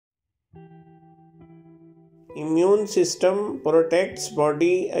Immune system protects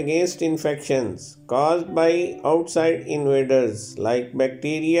body against infections caused by outside invaders like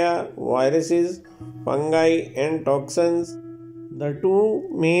bacteria, viruses, fungi and toxins. The two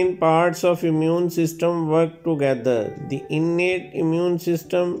main parts of immune system work together. The innate immune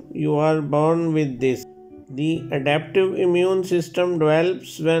system, you are born with this. The adaptive immune system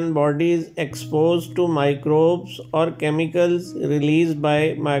develops when body is exposed to microbes or chemicals released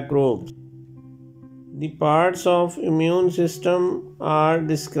by microbes. The parts of immune system are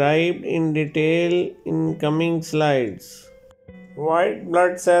described in detail in coming slides. White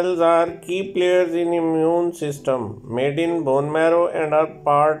blood cells are key players in immune system, made in bone marrow and are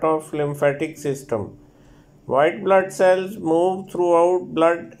part of lymphatic system. White blood cells move throughout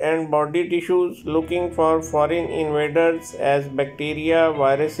blood and body tissues looking for foreign invaders as bacteria,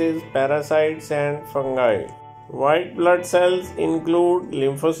 viruses, parasites and fungi. White blood cells include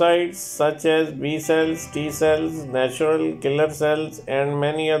lymphocytes such as B cells, T cells, natural killer cells and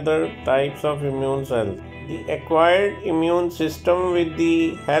many other types of immune cells. The acquired immune system with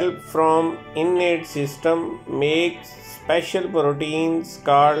the help from innate system makes special proteins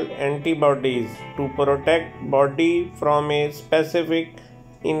called antibodies to protect body from a specific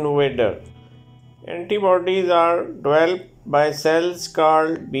invader. Antibodies are developed by cells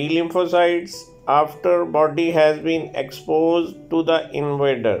called B lymphocytes after body has been exposed to the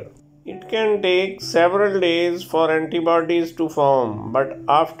invader. It can take several days for antibodies to form, but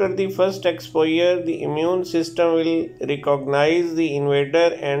after the first exposure, the immune system will recognize the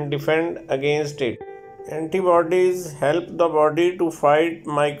invader and defend against it. Antibodies help the body to fight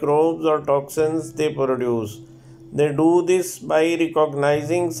microbes or toxins they produce. They do this by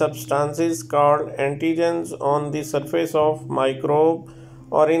recognizing substances called antigens on the surface of microbe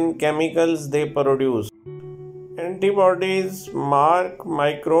or in chemicals they produce. Antibodies mark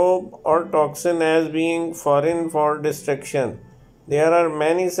microbe or toxin as being foreign for destruction. There are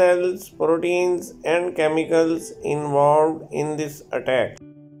many cells, proteins and chemicals involved in this attack.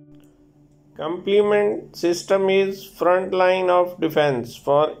 Complement system is front line of defense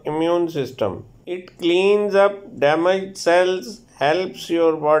for immune system. It cleans up damaged cells, helps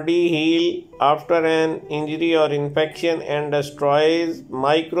your body heal after an injury or infection and destroys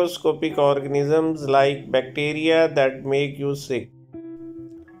microscopic organisms like bacteria that make you sick.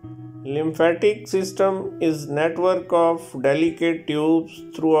 Lymphatic system is network of delicate tubes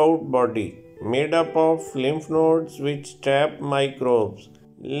throughout body made up of lymph nodes which trap microbes.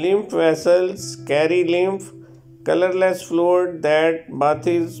 Lymph vessels carry lymph, colorless fluid that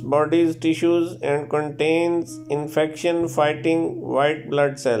bathes body's tissues and contains infection-fighting white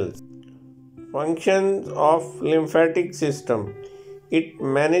blood cells. Functions of lymphatic system. It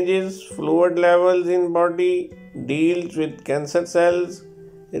manages fluid levels in body, deals with cancer cells,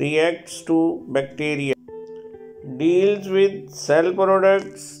 reacts to bacteria, deals with cell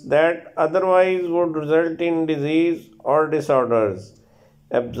products that otherwise would result in disease or disorders,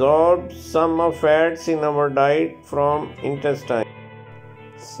 absorbs some of fats in our diet from intestine.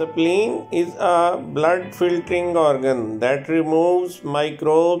 Spleen is a blood filtering organ that removes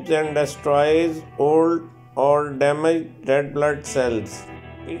microbes and destroys old or damaged red blood cells.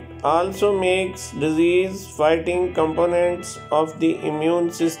 It also makes disease fighting components of the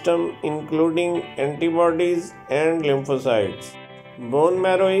immune system including antibodies and lymphocytes. Bone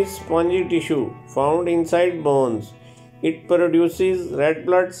marrow is spongy tissue found inside bones. It produces red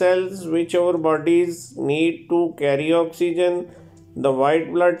blood cells which our bodies need to carry oxygen, the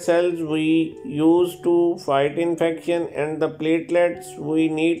white blood cells we use to fight infection and the platelets we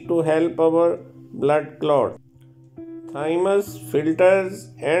need to help our blood clot. Thymus filters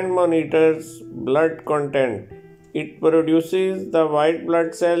and monitors blood content. It produces the white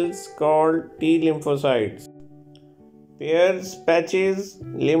blood cells called T lymphocytes. Peyers patches,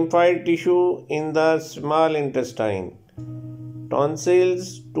 lymphoid tissue in the small intestine.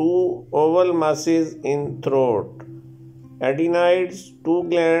 Tonsils, two oval masses in throat. Adenoids, two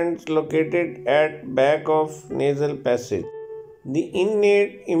glands located at back of nasal passage. The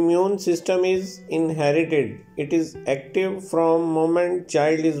innate immune system is inherited. It is active from moment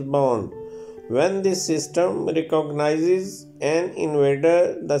child is born. When this system recognizes an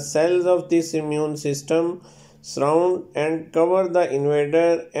invader, the cells of this immune system surround and cover the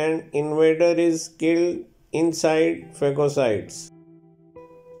invader and invader is killed inside phagocytes.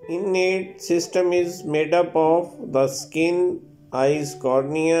 Innate system is made up of the skin, eyes,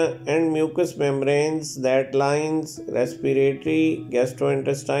 cornea and mucous membranes that lines respiratory,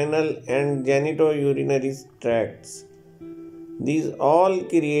 gastrointestinal and genitourinary tracts. These all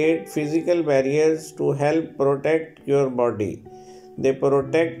create physical barriers to help protect your body. They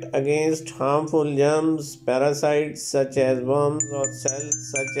protect against harmful germs, parasites such as worms or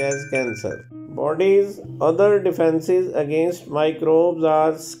cells such as cancer. Body's other defenses against microbes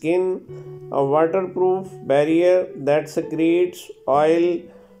are skin, a waterproof barrier that secretes oil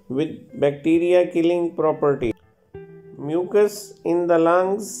with bacteria-killing properties. Mucus in the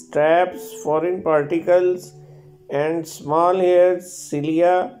lungs traps foreign particles, and small hairs,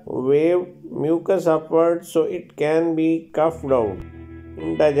 cilia, wave mucus upward so it can be coughed out.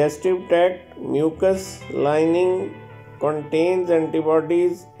 In digestive tract, mucus lining contains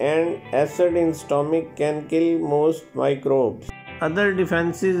antibodies, and acid in stomach can kill most microbes. Other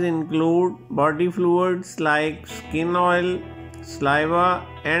defenses include body fluids like skin oil, saliva,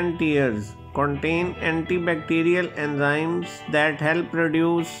 and tears contain antibacterial enzymes that help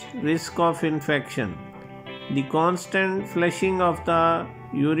reduce risk of infection. The constant flushing of the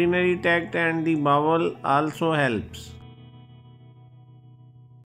urinary tract and the bowel also helps.